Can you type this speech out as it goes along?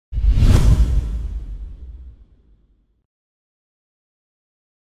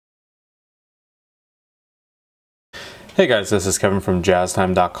Hey guys, this is Kevin from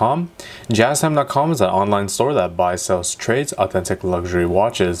JazTime.com. JazTime.com is an online store that buys, sells, trades authentic luxury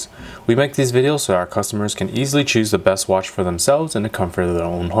watches. We make these videos so our customers can easily choose the best watch for themselves in the comfort of their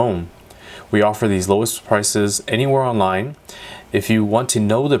own home. We offer these lowest prices anywhere online. If you want to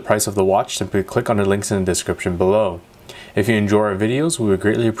know the price of the watch, simply click on the links in the description below. If you enjoy our videos, we would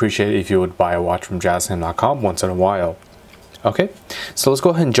greatly appreciate it if you would buy a watch from JazTime.com once in a while. Okay, so let's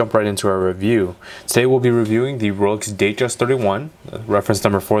go ahead and jump right into our review. Today we'll be reviewing the Rolex Datejust 31. The reference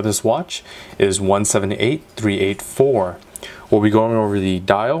number for this watch is 178384. We'll be going over the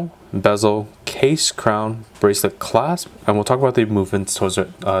dial, bezel, case, crown, bracelet, clasp, and we'll talk about the movements towards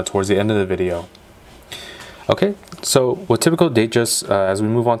the end of the video. Okay, so with typical Datejust, as we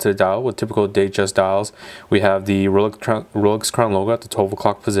move on to the dial, with typical Datejust dials, we have the Rolex crown logo at the 12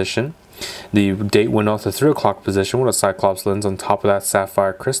 o'clock position. The date window at the 3 o'clock position with a Cyclops lens on top of that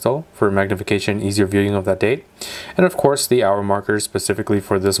sapphire crystal for magnification and easier viewing of that date. And of course the hour markers specifically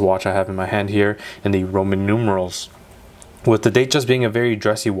for this watch I have in my hand here in the Roman numerals. With the Datejust being a very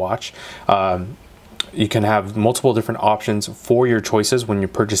dressy watch, you can have multiple different options for your choices when you're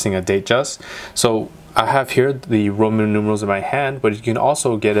purchasing a Datejust. So I have here the Roman numerals in my hand, but you can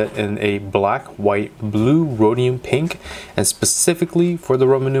also get it in a black, white, blue, rhodium, pink, and specifically for the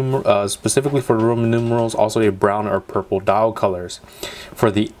Roman numerals, also a brown or purple dial colors.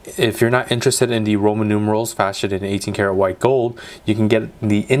 If you're not interested in the Roman numerals fashioned in 18 karat white gold, you can get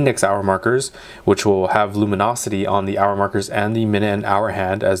the index hour markers, which will have luminosity on the hour markers and the minute and hour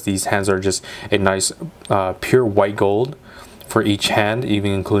hand, as these hands are just a nice pure white gold for each hand,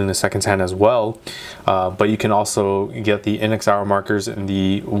 even including the second hand as well. But you can also get the index hour markers in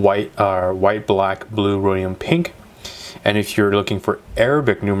the white, black, blue, rhodium, pink. And if you're looking for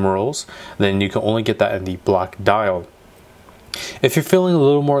Arabic numerals, then you can only get that in the black dial. If you're feeling a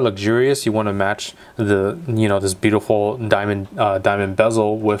little more luxurious, you want to match this beautiful diamond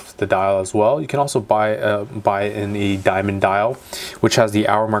bezel with the dial as well. You can also buy in a diamond dial, which has the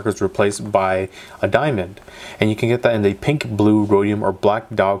hour markers replaced by a diamond, and you can get that in the pink, blue, rhodium, or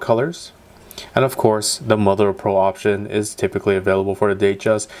black dial colors. And of course, the mother of pearl option is typically available for the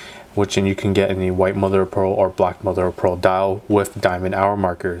Datejust, which you can get in the white mother of pearl or black mother of pearl dial with diamond hour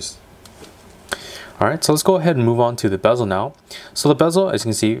markers. Alright, so let's go ahead and move on to the bezel now. So the bezel, as you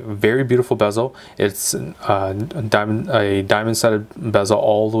can see, very beautiful bezel. It's a diamond studded bezel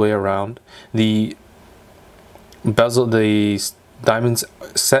all the way around. The bezel, the diamonds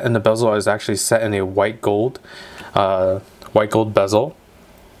set in the bezel is actually set in a white gold bezel.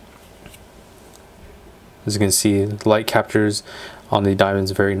 As you can see, light captures on the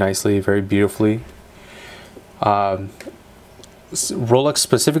diamonds very nicely, very beautifully. Rolex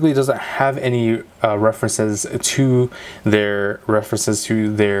specifically doesn't have any references to their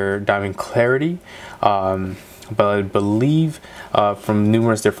diamond clarity, but I believe from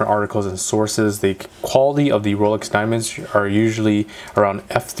numerous different articles and sources, the quality of the Rolex diamonds are usually around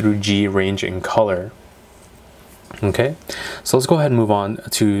F through G range in color. Okay, so let's go ahead and move on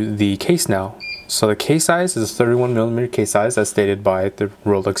to the case now. So the case size is a 31mm case size, as stated by the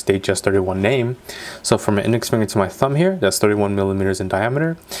Rolex Datejust 31 name. So from my index finger to my thumb here, that's 31mm in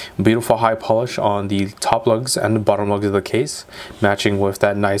diameter. Beautiful high polish on the top lugs and the bottom lugs of the case, matching with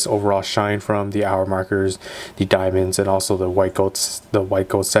that nice overall shine from the hour markers, the diamonds, and also the white gold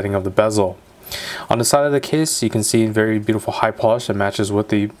setting of the bezel. On the side of the case, you can see very beautiful high polish that matches with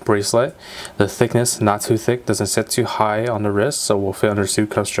the bracelet. The thickness, not too thick, doesn't sit too high on the wrist, so will fit under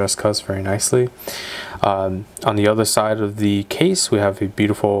suit cuffs, dress cuffs very nicely. On the other side of the case, we have a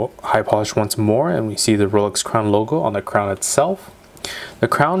beautiful high polish once more, and we see the Rolex crown logo on the crown itself. The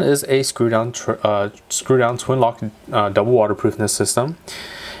crown is a screw down twin lock double waterproofness system,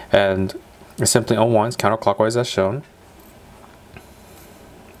 and it simply unwinds counterclockwise as shown.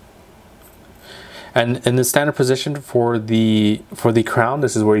 And in the standard position for the crown,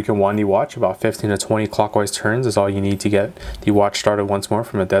 this is where you can wind the watch. About 15 to 20 clockwise turns is all you need to get the watch started once more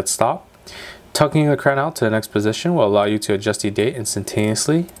from a dead stop. Tucking the crown out to the next position will allow you to adjust the date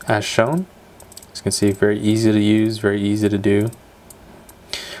instantaneously as shown. As you can see, very easy to use, very easy to do.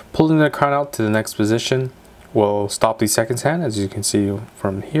 Pulling the crown out to the next position will stop the second hand, as you can see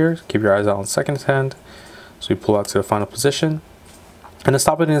from here. Keep your eyes out on second hand. So we pull out to the final position. And the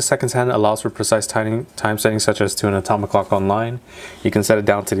stopping in the second hand allows for precise time settings, such as to an atomic clock online. You can set it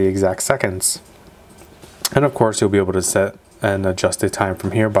down to the exact seconds. And of course, you'll be able to set and adjust the time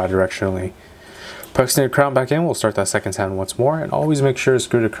from here bidirectionally. Pressing the crown back in will start that second hand once more, and always make sure to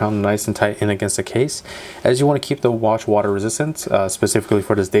screw the crown nice and tight in against the case, as you want to keep the watch water resistant. Specifically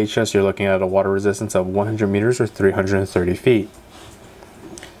for this Datejust, you're looking at a water resistance of 100 meters or 330 feet.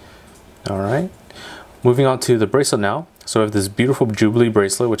 Alright. Moving on to the bracelet now. So we have this beautiful Jubilee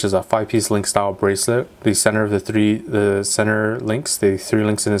bracelet, which is a 5-piece link style bracelet. The center of the center links, the 3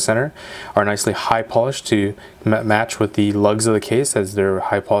 links in the center, are nicely high polished to match with the lugs of the case, as they're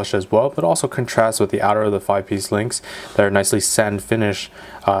high polished as well, but also contrast with the outer of the 5-piece links that are nicely sand finished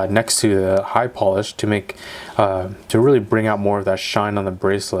next to the high polish to make to really bring out more of that shine on the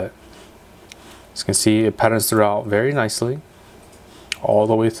bracelet. As you can see, it patterns throughout very nicely, all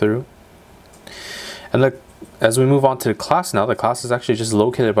the way through. And as we move on to the clasp now, the clasp is actually just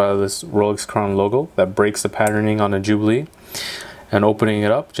located by this Rolex crown logo that breaks the patterning on the Jubilee. And opening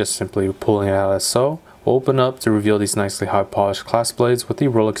it up, just simply pulling it out as so, will open up to reveal these nicely high polished clasp blades with the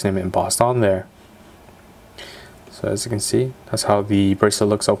Rolex name embossed on there. So as you can see, that's how the bracelet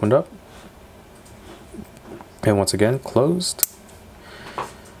looks opened up. And once again, closed.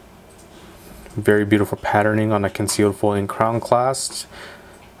 Very beautiful patterning on a concealed folding crown clasp,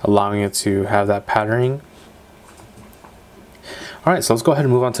 allowing it to have that patterning. Alright, so let's go ahead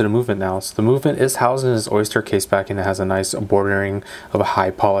and move on to the movement now. So the movement is housed in this oyster case backing that has a nice bordering of a high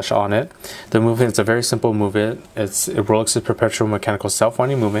polish on it. The movement is a very simple movement. It's a Rolex's perpetual mechanical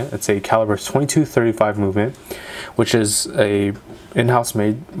self-winding movement. It's a caliber 22-35 movement, which is a in-house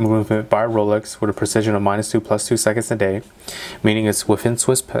made movement by Rolex with a precision of -2 + 2 seconds a day, meaning it's within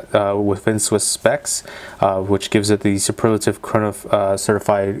Swiss specs, which gives it the superlative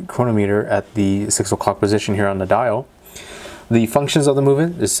certified chronometer at the 6 o'clock position here on the dial. The functions of the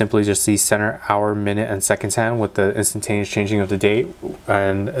movement is simply just the center, hour, minute, and seconds hand with the instantaneous changing of the date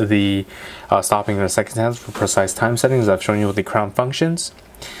and the stopping of the seconds hands for precise time settings. I've shown you with the crown functions.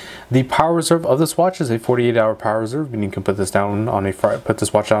 The power reserve of this watch is a 48-hour power reserve, meaning you can put this down on put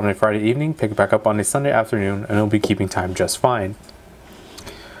this watch down on a Friday evening, pick it back up on a Sunday afternoon, and it'll be keeping time just fine.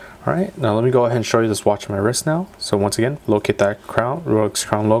 All right, now let me go ahead and show you this watch on my wrist now. So once again, locate that Rolex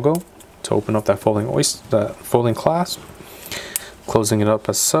crown logo to open up that folding clasp. Closing it up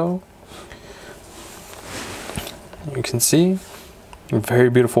as so. You can see a very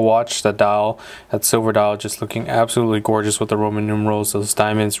beautiful watch. That dial, that silver dial, just looking absolutely gorgeous with the Roman numerals. Those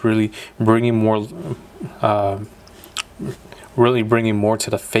diamonds really bringing more to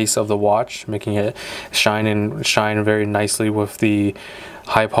the face of the watch, making it shine very nicely with the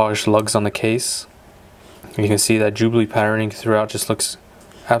high polished lugs on the case. You can see that Jubilee patterning throughout just looks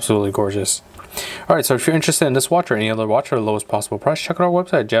absolutely gorgeous. Alright, so if you're interested in this watch or any other watch at the lowest possible price, check out our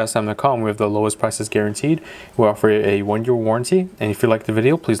website, JazTime.com. We have the lowest prices guaranteed. We offer a 1-year warranty. And if you like the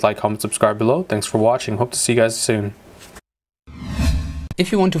video, please like, comment, subscribe below. Thanks for watching. Hope to see you guys soon.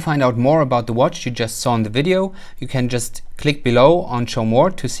 If you want to find out more about the watch you just saw in the video, you can just click below on Show More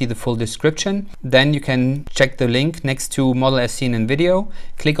to see the full description. Then you can check the link next to model as seen in video.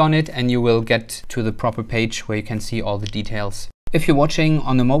 Click on it and you will get to the proper page where you can see all the details. If you're watching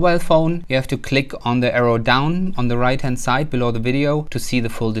on a mobile phone, you have to click on the arrow down on the right hand side below the video to see the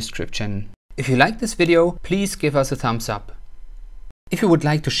full description. If you like this video, please give us a thumbs up. If you would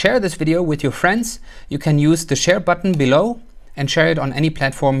like to share this video with your friends, you can use the share button below and share it on any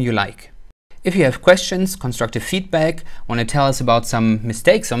platform you like. If you have questions, constructive feedback, want to tell us about some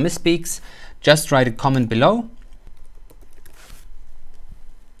mistakes or misspeaks, just write a comment below.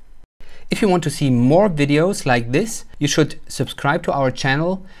 If you want to see more videos like this, you should subscribe to our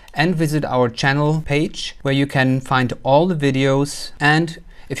channel and visit our channel page where you can find all the videos. And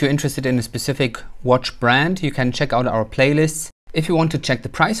if you're interested in a specific watch brand, you can check out our playlists. If you want to check the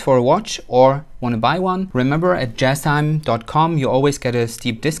price for a watch or want to buy one, remember at JazTime.com you always get a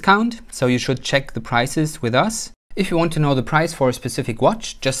steep discount, so you should check the prices with us. If you want to know the price for a specific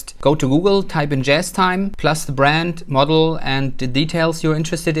watch, just go to Google, type in JazTime, plus the brand, model, and the details you're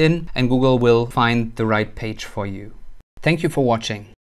interested in, and Google will find the right page for you. Thank you for watching.